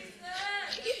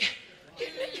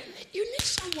 You need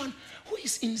someone who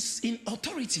is in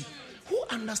authority, who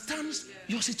understands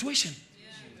your situation.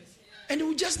 And he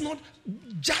will just not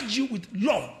judge you with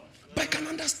law, but can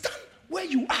understand where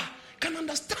you are, can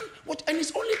understand what, and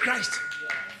it's only Christ.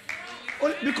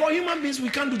 Because human beings, we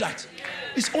can't do that.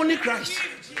 It's only Christ.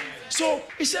 So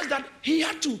it says that he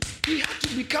had to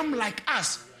become like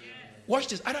us. Watch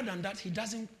this. Other than that, he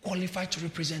doesn't qualify to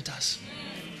represent us.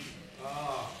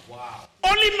 Wow.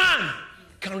 Only man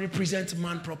can represent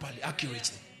man properly,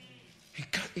 accurately.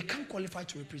 He can't qualify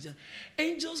to represent.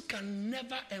 Angels can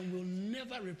never and will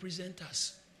never represent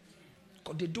us.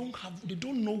 Because they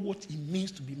don't know what it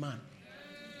means to be man.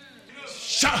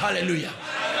 Shout hallelujah.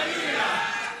 Hallelujah.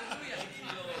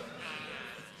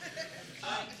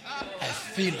 I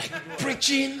feel like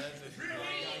preaching.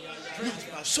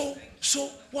 So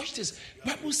watch this.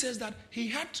 Bible says that he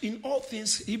had to, in all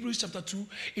things, Hebrews chapter 2,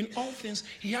 in all things,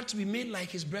 he had to be made like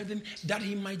his brethren, that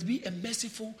he might be a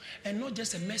merciful, and not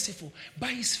just a merciful, but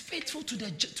he's faithful to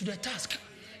the task.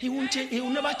 He won't change. He will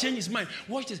never change his mind.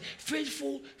 Watch this.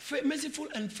 Faithful, merciful,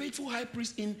 and faithful high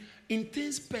priest in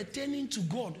things pertaining to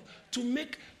God, to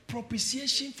make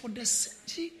propitiation for the sin.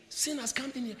 See, sin has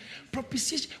come in here.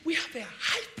 Propitiation. We have a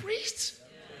high priest.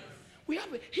 We have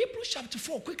Hebrews chapter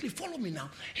 4. Quickly follow me now.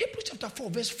 Hebrews chapter 4,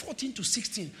 verse 14 to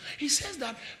 16. He says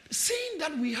that, seeing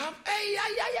that we have,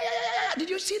 did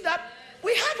you see that?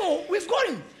 We've got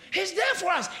him. He's there for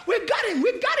us. We got him.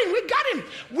 We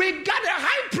got a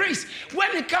high priest.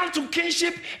 When it comes to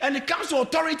kingship and it comes to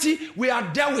authority, we are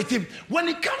there with him. When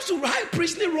it comes to high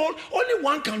priestly role, only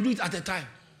one can do it at a time.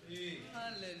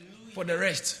 Hallelujah. For the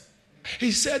rest.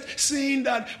 He said, seeing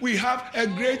that we have a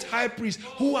great high priest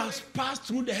who has passed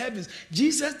through the heavens,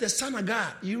 Jesus the Son of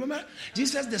God. You remember?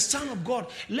 Jesus the Son of God.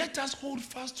 Let us hold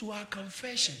fast to our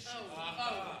confession.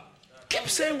 Keep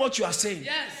saying what you are saying.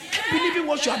 Yes. Keep believing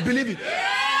what you are believing.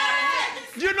 Yes.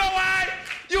 Do you know why?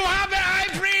 You have a high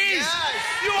priest.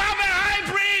 Yes. You have a high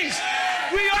priest.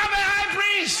 Yes. We have a high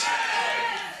priest.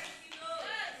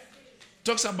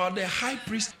 Talks about the high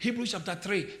priest, Hebrews chapter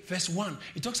 3, verse 1.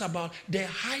 It talks about the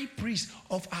high priest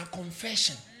of our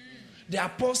confession. The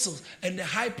apostles and the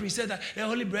high priest said that, the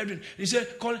holy brethren, he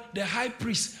said, call it the high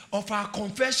priest of our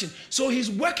confession. So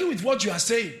he's working with what you are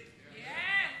saying. Yeah.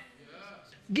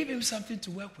 Give him something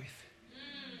to work with.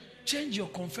 Change your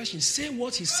confession. Say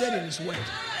what he said in his word.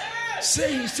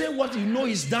 Say what you know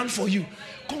he's done for you.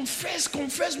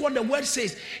 Confess what the word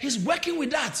says. He's working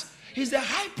with that. He's the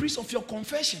high priest of your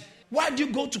confession. Why do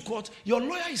you go to court? Your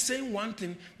lawyer is saying one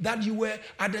thing, that you were,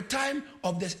 at the time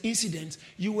of the incident,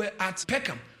 you were at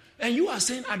Peckham. And you are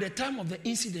saying at the time of the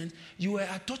incident, you were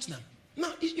at Tottenham.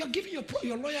 Now, you're giving your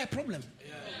lawyer a problem.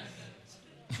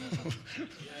 Yeah.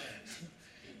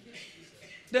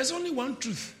 There's only one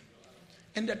truth.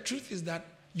 And the truth is that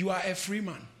you are a free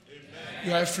man. Amen.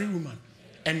 You are a free woman.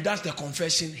 And that's the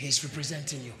confession he's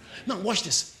representing you. Now, watch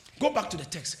this. Go back to the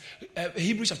text.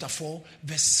 Hebrews chapter 4,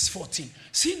 verse 14.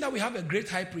 Seeing that we have a great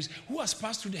high priest who has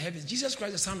passed through the heavens, Jesus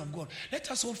Christ, the Son of God,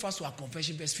 let us hold fast to our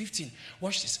confession. Verse 15.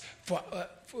 Watch this.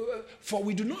 For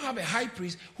we do not have a high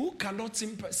priest who cannot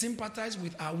sympathize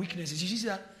with our weaknesses. You see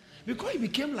that? Because he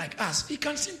became like us, he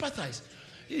can sympathize.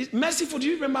 Merciful, do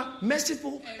you remember?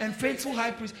 Merciful and faithful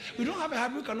high priest. We don't have a high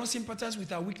priest who cannot sympathize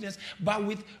with our weakness, but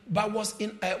was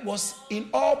in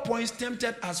all points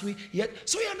tempted as we yet.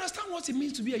 So you understand what it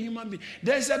means to be a human being.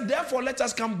 Then he said, therefore let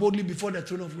us come boldly before the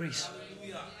throne of grace.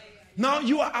 Hallelujah. Now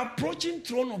you are approaching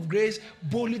throne of grace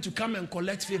boldly to come and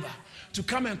collect favor, to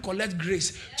come and collect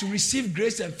grace, to receive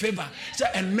grace and favor. Say,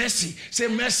 and mercy. Say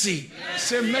mercy.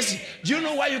 Say mercy. Do you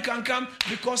know why you can come?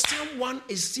 Because someone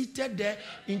is seated there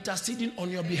interceding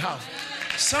on your behalf.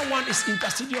 Someone is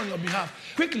interceding on your behalf.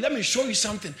 Quickly, let me show you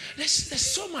something. There's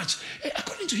so much.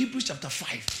 According to Hebrews chapter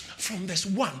 5, from verse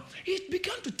 1, it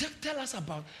began to tell us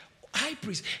about high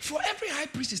priest. For every high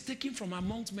priest is taken from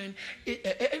amongst men,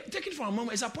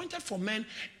 is appointed for men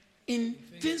in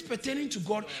things pertaining to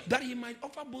God, that he might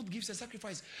offer both gifts and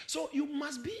sacrifice. So you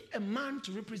must be a man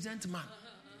to represent man.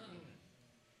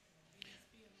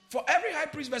 For every high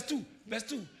priest, verse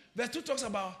 2 talks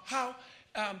about how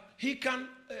he can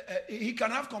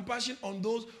have compassion on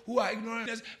those who are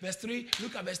ignorant. Verse 3,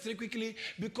 look at verse 3 quickly.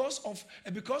 Because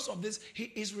of this,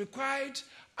 he is required,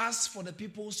 as for the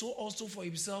people, so also for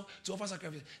himself, to offer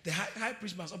sacrifice. The high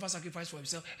priest must offer sacrifice for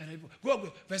himself and the people. Go.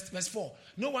 Verse 4.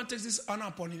 No one takes this honor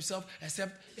upon himself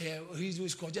except he who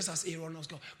is called, just as Aaron was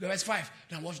called. Verse 5.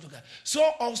 Now watch, look at.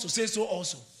 So also, say so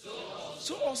also.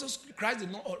 So also Christ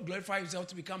did not glorify himself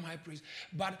to become high priest,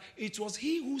 but it was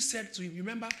he who said to him,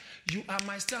 remember, you are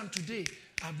my son today.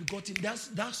 I've begotten.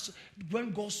 That's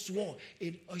when God swore.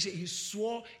 He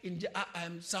swore in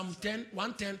Psalm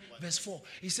 110, verse 4.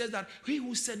 He says that he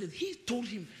who said it, he told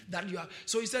him that you are.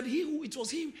 So he said, it was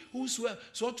he who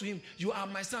swore to him, you are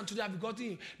my son, today I've begotten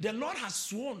you. The Lord has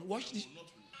sworn. Watch this.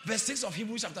 verse 6 of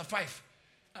Hebrews chapter 5.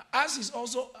 As is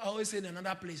also always said in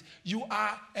another place, you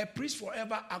are a priest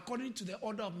forever according to the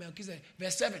order of Melchizedek.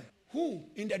 Verse 7. Who,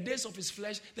 in the days of his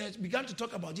flesh, they began to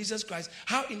talk about Jesus Christ,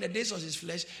 how in the days of his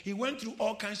flesh, he went through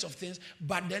all kinds of things,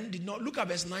 but then did not. Look at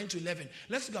verse 9 to 11.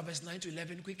 Let's look at verse 9 to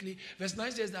 11 quickly. Verse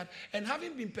 9 says that, and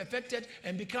having been perfected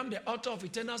and become the author of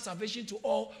eternal salvation to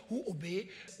all who obey.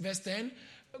 Verse 10,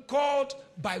 called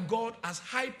by God as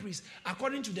high priest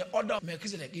according to the order of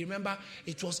Melchizedek. You remember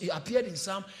it appeared in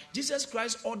Psalm. Jesus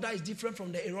Christ's order is different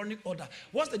from the Aaronic order.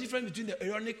 What's the difference between the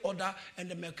Aaronic order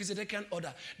and the Melchizedekian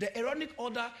order? The Aaronic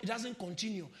order, it doesn't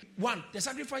continue. One, the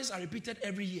sacrifices are repeated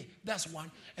every year. That's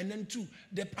one. And then two,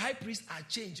 the high priests are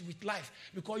changed with life,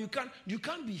 because you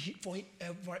can't be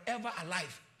forever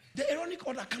alive. The Aaronic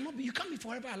order you can't be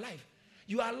forever alive.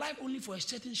 You are alive only for a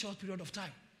certain short period of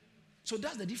time. So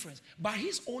that's the difference. But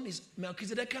his own is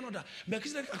Melchizedekian order.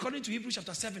 Melchizedek, according to Hebrews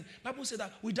chapter 7, Bible says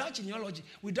that without genealogy,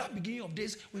 without beginning of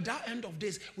days, without end of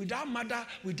days, without mother,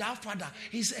 without father,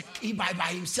 he's by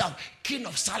himself, king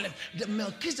of Salem. The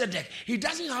Melchizedek, he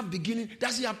doesn't have beginning,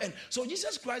 doesn't have end. So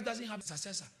Jesus Christ doesn't have a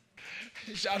successor.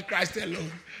 Shout Christ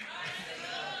alone.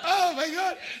 Oh my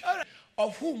God. All right.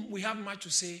 Of whom we have much to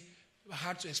say,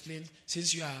 hard to explain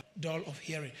since you are dull of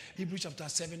hearing. Hebrews chapter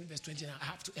 7 verse 29. I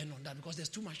have to end on that because there's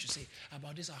too much to say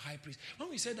about this, our high priest. When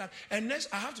we say that, and next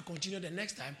I have to continue the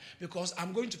next time because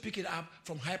I'm going to pick it up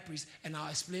from high priest and I'll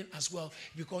explain as well,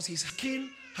 because he's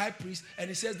king, high priest, and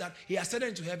he says that he ascended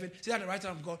into heaven, sit at the right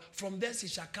hand of God. From thence he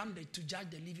shall come to judge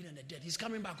the living and the dead. He's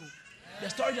coming back. The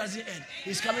story doesn't end.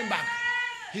 He's coming back.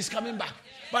 He's coming back.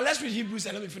 But let's read Hebrews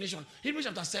and let me finish on. Hebrews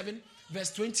chapter 7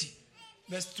 verse 20.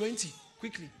 Verse 20,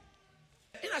 quickly.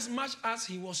 Inasmuch as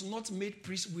he was not made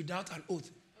priest without an oath.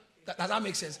 Does that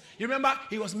make sense? You remember,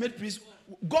 he was made priest.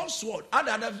 God swore.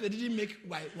 Others they didn't make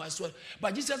by sword.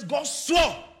 But Jesus, God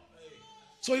swore.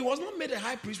 So he was not made a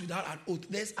high priest without an oath.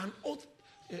 There's an oath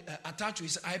attached to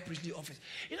his high priestly office.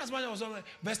 Inasmuch as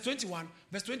verse 21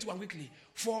 quickly.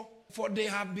 For they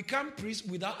have become priests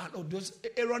without an oath. Those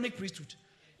Aaronic priesthood.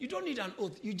 You don't need an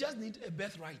oath. You just need a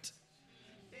birthright.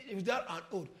 Without an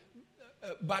oath.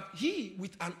 But he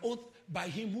with an oath by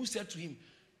him who said to him,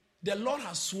 the Lord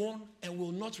has sworn and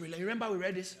will not relent. Remember we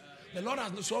read this? The Lord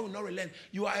has sworn will not relent.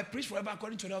 You are a priest forever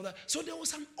according to the order. So there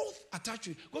was an oath attached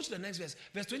to it. Go to the next verse.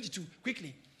 Verse 22,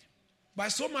 quickly. By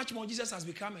so much more, Jesus has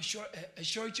become a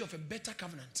surety of a better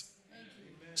covenant.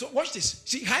 So watch this.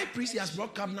 See, high priest, he has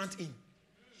brought covenant in.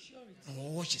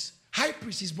 Oh, watch this. High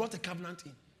priest, he's brought a covenant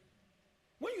in.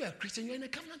 When you are a Christian, you're in a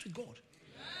covenant with God.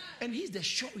 And he's the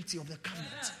surety of the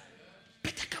covenant.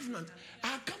 Better covenant.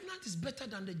 Our covenant is better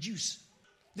than the Jews.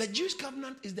 The Jewish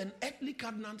covenant is the earthly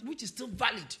covenant which is still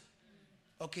valid.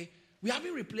 Okay? We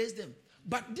haven't replaced them.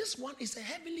 But this one is a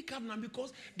heavenly covenant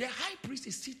because the high priest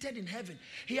is seated in heaven.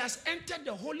 He has entered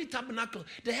the holy tabernacle,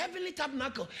 the heavenly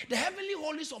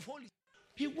holy of holies.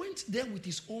 He went there with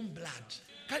his own blood.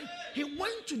 He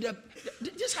went to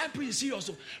this high priest is serious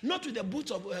also, not with the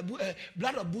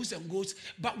blood of bulls and goats,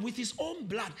 but with his own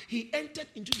blood. He entered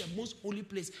into the most holy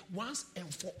place once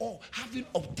and for all, having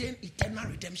obtained eternal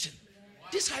redemption.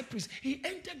 This high priest, he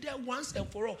entered there once and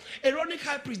for all. Aaronic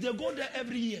high priest, they go there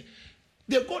every year.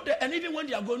 They go there, and even when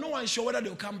they are going, no one is sure whether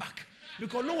they'll come back.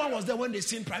 Because no one was there when they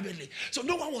sinned privately. So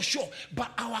no one was sure.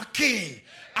 But our king,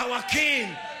 our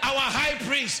high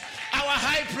priest,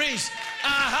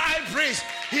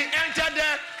 he entered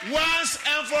there once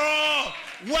and for all.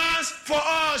 Once for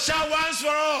all. Shout once for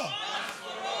all.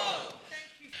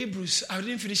 Hebrews, I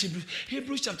didn't finish Hebrews.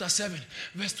 Hebrews chapter 7,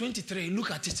 verse 23. Look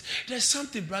at it. There's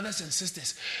something, brothers and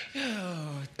sisters.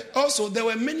 Also, there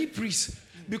were many priests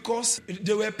because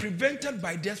they were prevented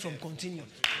by death from continuing.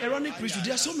 Aaronic priesthood,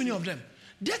 there are so many of them.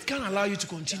 Death can't allow you to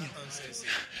continue.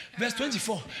 Verse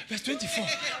 24. But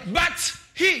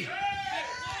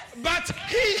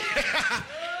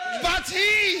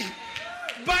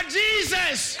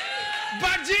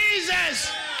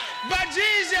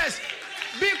Jesus,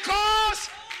 because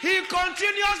he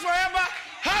continues forever,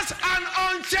 has an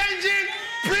unchanging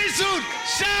priesthood.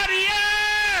 Shout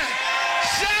yeah!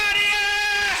 Shout yeah!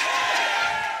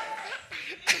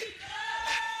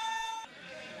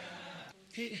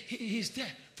 He's there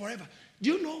forever.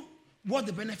 Do you know what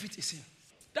the benefit is here?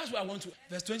 That's what I want to.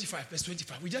 Verse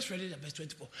 25. We just read it at verse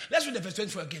 24. Let's read the verse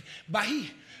 24 again. But he,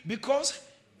 because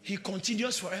he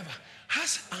continues forever,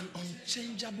 has an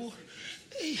unchangeable.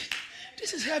 Hey,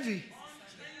 this is heavy.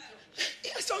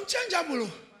 It's unchangeable.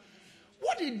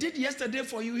 What he did yesterday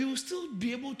for you, he will still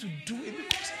be able to do it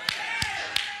because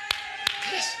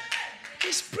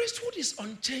his priesthood is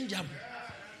unchangeable.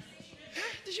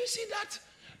 Did you see that?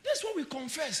 That's what we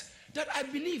confess. that I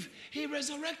believe he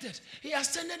resurrected. He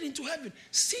ascended into heaven.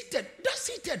 Seated. That's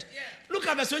seated. Yeah. Look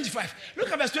at verse 25.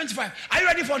 Look at verse 25. Are you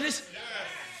ready for this?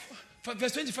 Yes.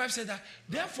 Verse 25 says that,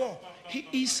 therefore, he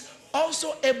is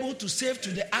also able to save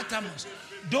to the uttermost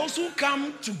those who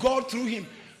come to God through him.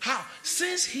 How?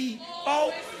 Since he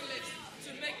all...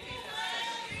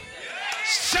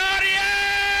 Shout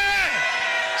yeah!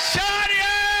 Shout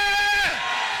yeah!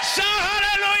 Shout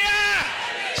hallelujah!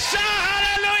 Shout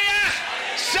hallelujah!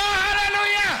 Shout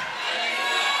hallelujah!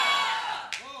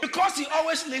 Because he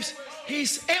always lives, he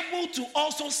is able to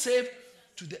also save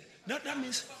to the... That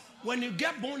means when you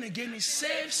get born again, he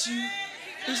saves you.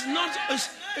 It's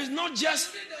not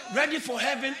just ready for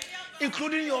heaven,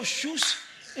 including your shoes,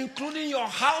 including your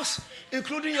house,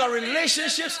 including your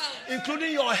relationships,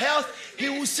 including your health. He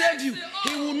will save you.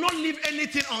 He will not leave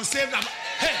anything unsaved.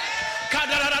 Hey,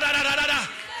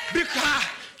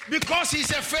 because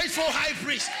he's a faithful high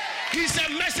priest. He's a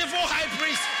merciful high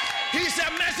priest. He's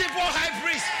a merciful high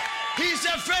priest. He's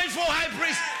a faithful high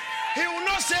priest. He will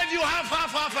not save you half.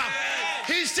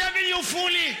 He's saving you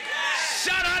fully.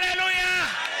 Shout hallelujah!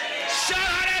 Shout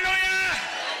hallelujah!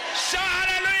 Shout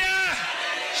hallelujah!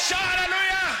 Shout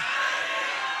hallelujah!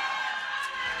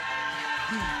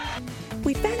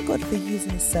 We thank God for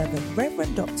using his servant,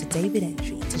 Reverend Dr. David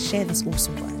Entry, to share this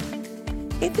awesome word.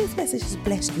 If this message has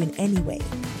blessed you in any way,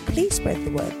 please spread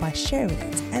the word by sharing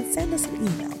it and send us an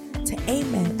email to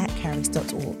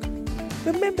amen@caris.org.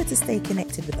 Remember to stay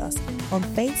connected with us on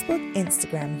Facebook,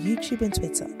 Instagram, YouTube and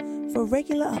Twitter for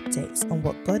regular updates on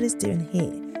what God is doing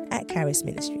here at Caris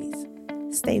Ministries.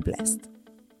 Stay blessed.